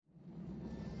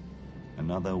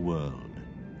Another world,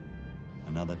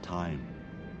 another time,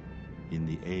 in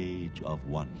the age of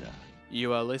wonder.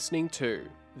 You are listening to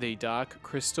The Dark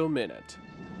Crystal Minute.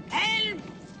 And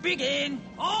begin,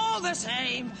 all the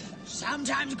same.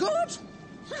 Sometimes good,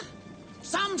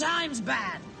 sometimes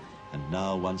bad. And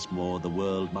now once more the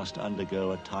world must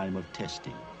undergo a time of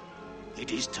testing.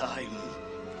 It is time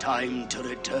to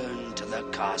return to the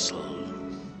castle.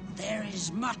 There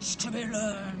is much to be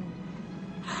learned,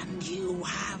 and you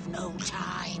have no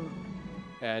time.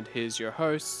 And here's your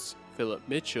hosts, Philip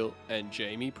Mitchell and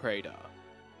Jamie Prater.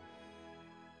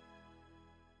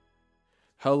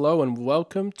 Hello and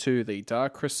welcome to the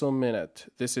Dark Crystal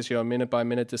Minute. This is your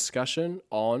minute-by-minute discussion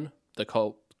on the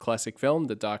cult classic film,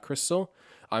 The Dark Crystal.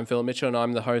 I'm Philip Mitchell and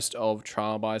I'm the host of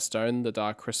Trial by Stone, the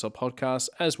Dark Crystal podcast,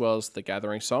 as well as The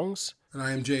Gathering Songs. And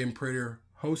I am J.M. Prater,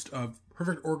 host of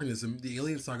Perfect Organism, the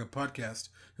Alien Saga podcast,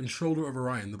 and Shoulder of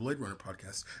Orion, the Blade Runner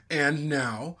podcast. And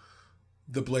now,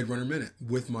 the Blade Runner Minute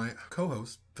with my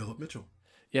co-host, Philip Mitchell.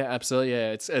 Yeah, absolutely.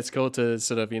 Yeah, it's cool to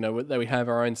sort of, that we have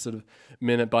our own sort of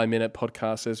minute-by-minute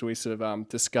podcast as we sort of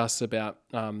discuss about,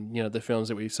 the films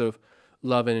that we sort of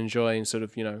love and enjoy and sort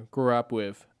of, grew up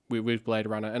with Blade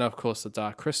Runner and, of course, The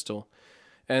Dark Crystal.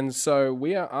 And so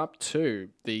we are up to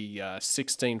the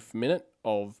 16th minute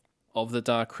of The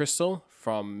Dark Crystal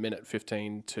from minute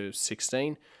 15 to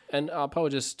 16. And I'll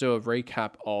probably just do a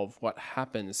recap of what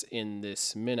happens in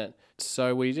this minute.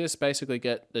 So we just basically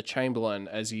get the Chamberlain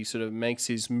as he sort of makes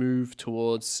his move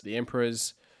towards the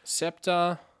Emperor's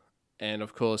scepter. And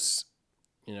of course,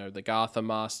 the Gartham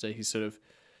Master,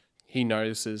 he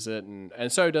notices it.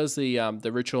 And so does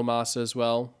the Ritual Master as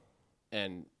well.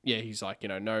 And yeah, he's like,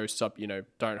 no, stop,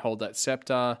 don't hold that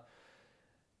scepter.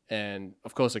 And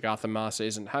of course, the Gartham Master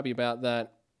isn't happy about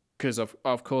that because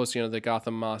of course, the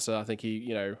Gartham Master, I think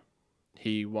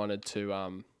he wanted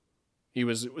to, he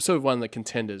was sort of one of the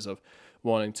contenders of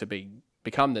wanting to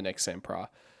become the next Emperor.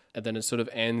 And then it sort of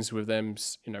ends with them,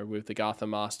 with the Gartham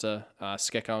Master,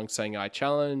 Skekong saying, "I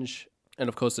challenge." And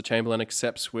of course, the Chamberlain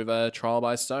accepts with a trial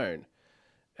by stone.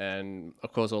 And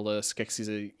of course, all the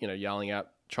Skeksis are, yelling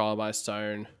out trial by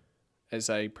stone as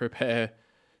they prepare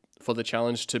for the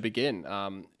challenge to begin.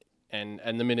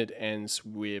 And the minute ends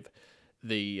with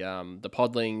the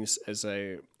podlings as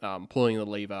they pulling the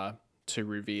lever to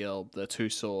reveal the two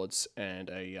swords and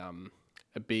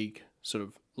a big sort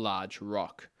of large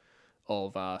rock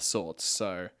of sorts.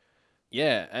 So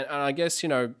yeah, and I guess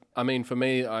for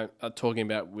me, I'm talking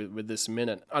about with this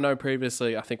minute. I know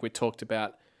previously I think we talked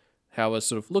about how I was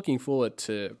sort of looking forward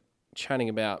to chatting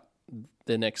about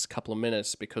the next couple of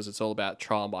minutes because it's all about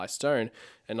Trial by Stone,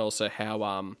 and also how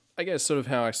I guess sort of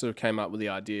how I sort of came up with the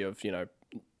idea of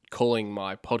calling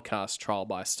my podcast Trial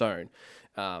by Stone,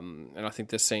 and I think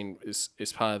this scene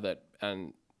is part of it.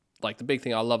 And like the big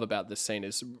thing I love about this scene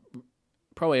is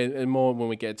probably more when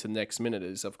we get to the next minute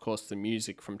is of course the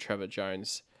music from Trevor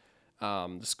Jones.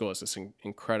 The score is just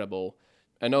incredible,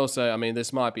 and also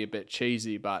this might be a bit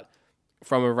cheesy, but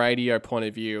from a radio point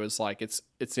of view, it's like it's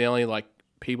the only like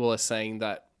people are saying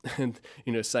that,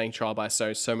 saying Trial by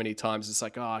Stone so many times. It's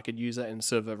like, I could use that in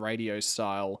sort of a radio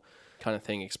style kind of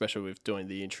thing, especially with doing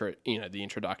the intro, the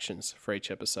introductions for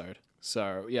each episode.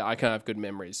 So yeah, I kind of have good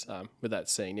memories with that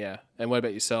scene. Yeah. And what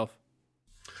about yourself?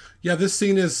 Yeah, this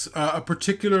scene is a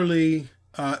particularly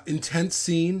intense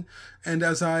scene. And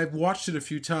as I've watched it a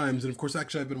few times, and of course,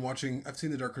 actually I've seen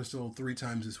The Dark Crystal 3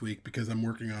 times this week because I'm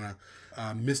working on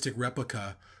a Mystic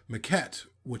Replica maquette,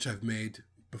 which I've made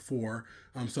before.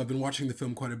 So I've been watching the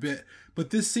film quite a bit. But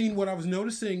this scene, what I was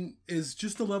noticing is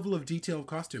just the level of detail of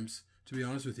costumes, to be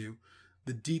honest with you.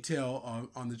 The detail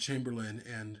on the Chamberlain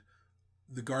and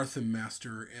the Gartham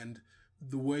Master and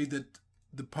the way that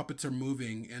the puppets are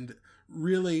moving. And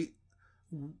really,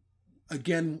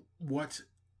 again, what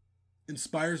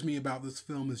inspires me about this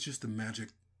film is just the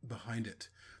magic behind it.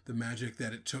 The magic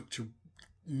that it took to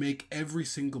make every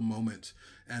single moment.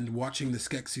 And watching the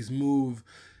Skeksis move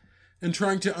and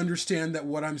trying to understand that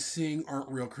what I'm seeing aren't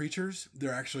real creatures.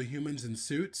 They're actually humans in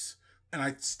suits. And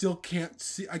I still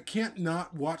I can't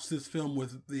not watch this film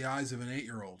with the eyes of an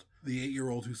 8-year-old. The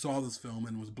 8-year-old who saw this film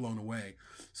and was blown away.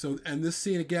 So, and this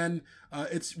scene again,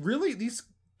 it's really, these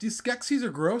Skeksis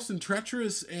are gross and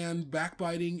treacherous and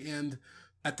backbiting. And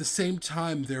at the same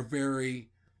time, they're very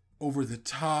over the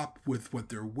top with what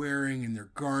they're wearing and their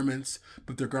garments.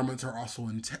 But their garments are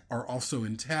also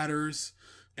in tatters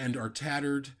and are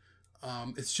tattered.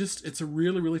 It's a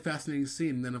really, really fascinating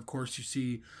scene. And then, of course, you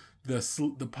see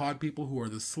the pod people who are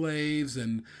the slaves,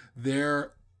 and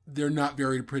they're not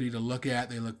very pretty to look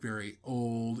at. They look very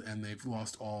old, and they've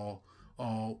lost all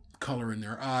color in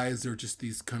their eyes. They're just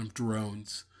these kind of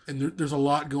drones. And there's a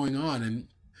lot going on. And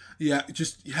Yeah,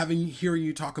 just hearing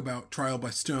you talk about Trial by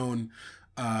Stone,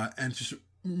 and just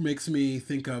makes me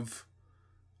think of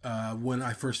when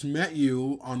I first met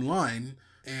you online,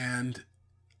 and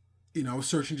I was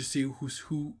searching to see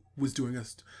who was doing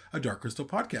a Dark Crystal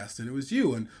podcast, and it was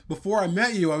you. And before I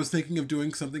met you, I was thinking of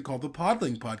doing something called the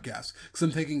Podling podcast, because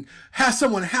I'm thinking,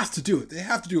 someone has to do it. They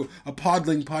have to do a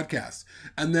Podling podcast.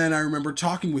 And then I remember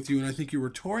talking with you, and I think you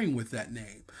were toying with that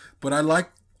name. But I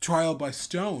like Trial by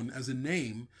Stone as a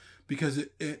name because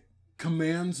it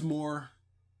commands more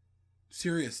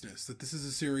seriousness, that this is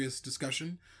a serious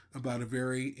discussion about a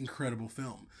very incredible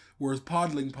film. Whereas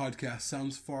Podling podcast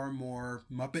sounds far more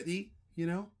Muppet-y,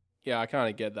 Yeah, I kind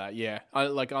of get that. Yeah, I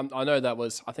know that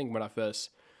was, I think, when I first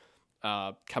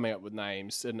coming up with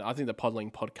names, and I think the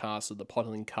Podling podcast or the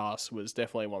Podling cast was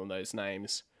definitely one of those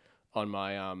names on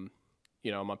my on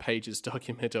my pages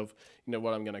document of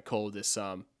what I'm going to call this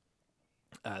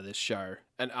this show.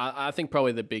 And I think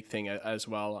probably the big thing as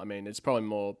well, I mean, it's probably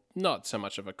more not so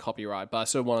much of a copyright, but I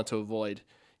sort of wanted to avoid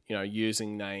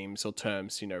using names or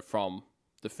terms from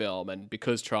the film, and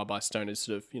because Trial by Stone is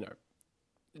sort of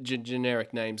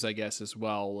generic names, I guess, as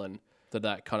well, and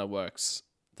that kind of works,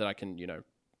 that I can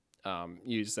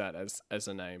use that as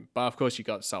a name. But of course, you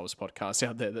got Star Wars podcasts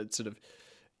out there that sort of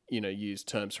use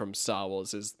terms from Star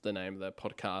Wars as the name of their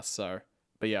podcast. So,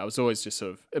 but yeah, I was always just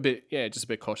sort of a bit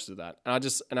cautious of that. And I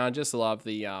just love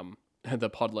the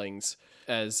Podlings,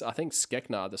 as I think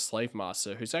Skeknar, the Slave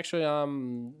Master, who's actually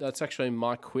that's actually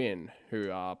Mike Quinn, who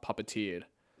puppeteered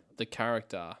the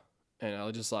character, and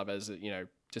I just love as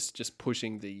just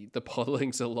pushing the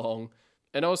Podlings along.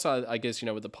 And also, I guess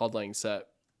with the Podlings, that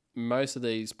most of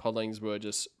these Podlings were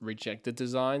just rejected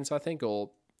designs, I think,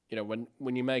 or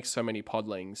when you make so many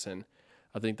Podlings, and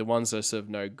I think the ones that are sort of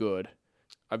no good.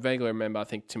 I vaguely remember, I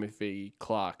think Timothy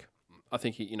Clark, I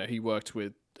think he worked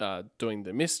with doing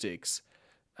the Mystics,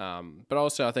 but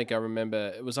also I think I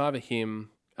remember it was either him,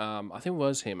 I think it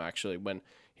was him actually, when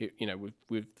he,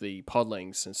 with the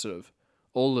Podlings, and sort of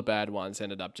all the bad ones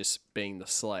ended up just being the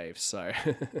slaves. So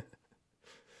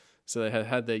so they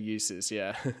had their uses,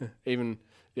 yeah. Even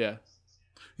yeah.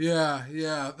 Yeah.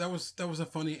 That was a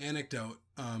funny anecdote.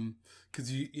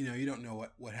 Because you don't know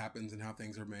what happens and how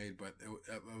things are made, but it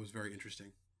was very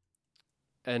interesting.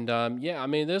 And I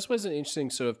mean, this was an interesting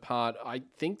sort of part. I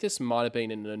think this might have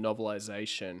been in a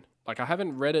novelization. Like, I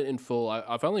haven't read it in full.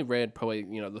 I've only read probably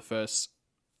the first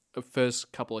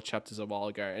couple of chapters a while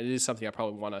ago, and it is something I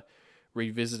probably want to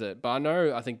revisit it. But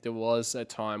I think there was a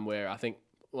time where I think,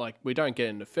 like, we don't get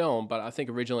into film, but I think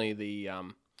originally the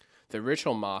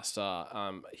original master,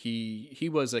 he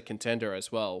was a contender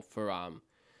as well for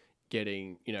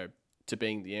getting to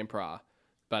being the emperor,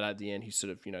 but at the end he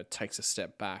sort of takes a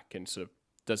step back and sort of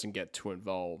doesn't get too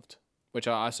involved, which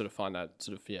I sort of find that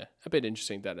sort of a bit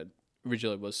interesting, that it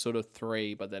originally was sort of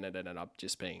three, but then it ended up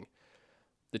just being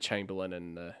the Chamberlain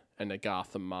and the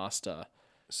Gartham Master.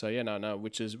 So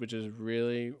which is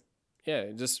really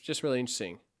just really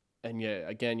interesting. And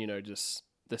again just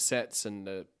the sets,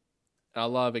 and I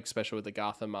love, especially with the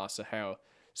Gartham Master, how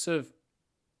sort of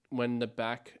when the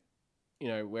back,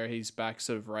 where his back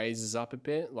sort of raises up a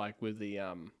bit, like with the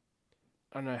I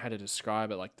don't know how to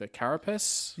describe it, like the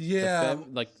carapace. Yeah.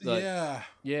 The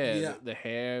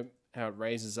hair, how it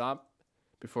raises up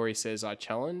before he says "I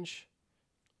challenge,"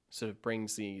 sort of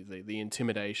brings the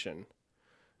intimidation,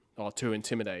 or to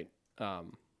intimidate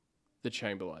the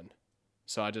Chamberlain.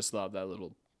 So I just love that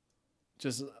little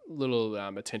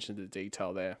attention to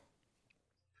detail there.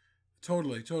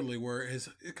 Totally. Where his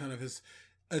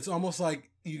it's almost like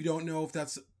you don't know if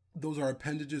those are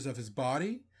appendages of his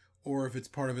body or if it's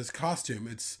part of his costume.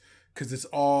 It's because it's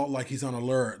all like he's on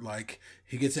alert, like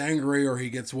he gets angry or he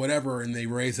gets whatever, and they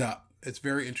raise up. It's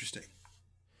very interesting.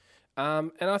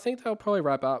 And I think that'll probably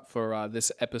wrap up for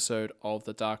this episode of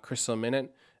the Dark Crystal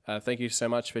Minute. Thank you so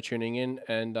much for tuning in,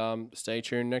 and stay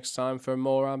tuned next time for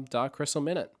more Dark Crystal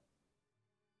Minute.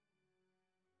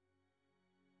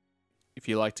 If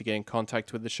you'd like to get in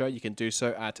contact with the show, you can do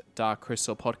so at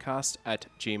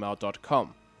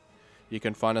darkcrystalpodcast@gmail.com. You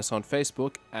can find us on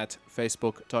Facebook at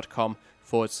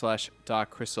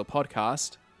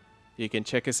facebook.com/darkcrystalpodcast. You can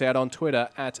check us out on Twitter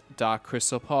at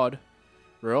darkcrystalpod.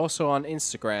 We're also on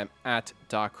Instagram at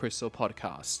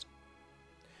darkcrystalpodcast.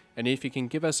 And if you can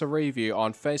give us a review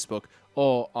on Facebook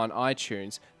or on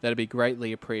iTunes, that'd be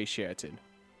greatly appreciated.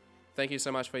 Thank you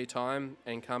so much for your time,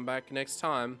 and come back next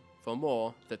time for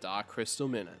more The Dark Crystal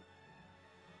Minute.